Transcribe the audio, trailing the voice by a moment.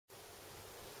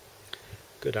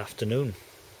Good afternoon.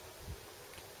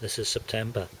 This is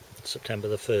September the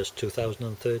 1st,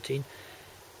 2013,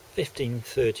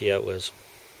 15:30 hours.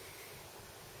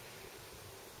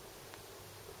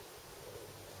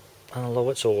 And although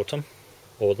it's autumn,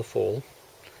 or the fall,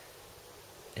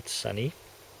 it's sunny.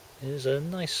 There's a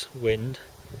nice wind.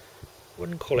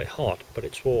 Wouldn't call it hot, but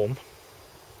it's warm.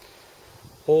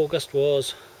 August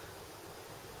was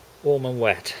warm and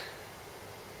wet.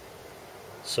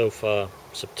 So far,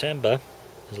 September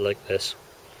is like this.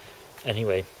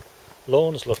 Anyway,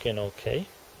 lawn's looking okay.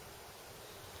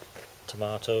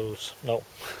 Tomatoes, no,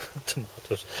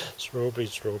 tomatoes,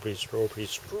 strawberries.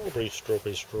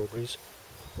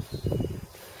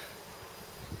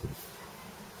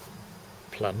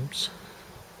 Plums,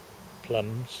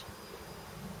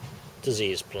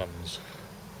 disease plums.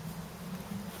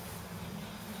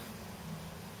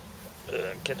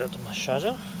 Get out of my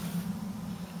shadow.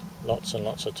 Lots and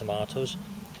lots of tomatoes.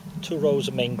 2 rows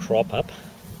of main crop up.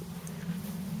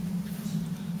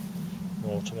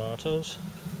 More tomatoes.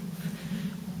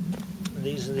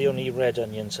 These are the only red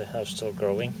onions I have still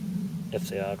growing, if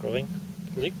they are growing.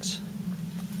 Leeks.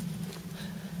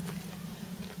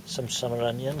 Some summer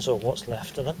onions, or what's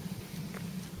left of them.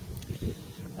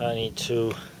 I need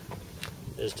to,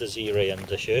 there's Desiree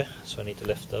under here, so I need to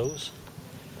lift those.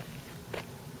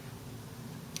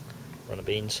 Runner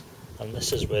beans. And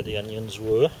this is where the onions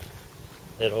were.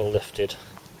 They're all lifted.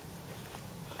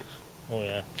 Oh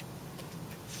yeah.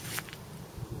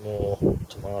 More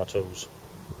tomatoes.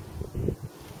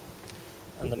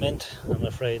 And the mint, I'm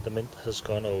afraid the mint has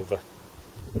gone over,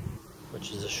 which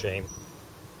is a shame.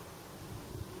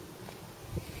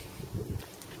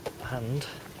 And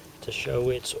to show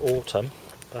it's autumn,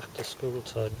 back to school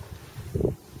time,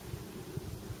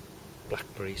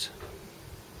 blackberries.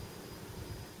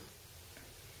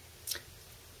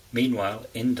 Meanwhile,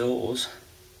 indoors,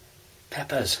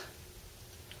 peppers.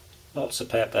 Lots of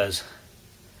peppers.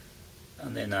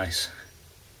 And they're nice.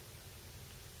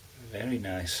 Very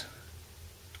nice.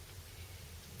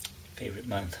 Favourite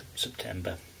month,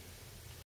 September.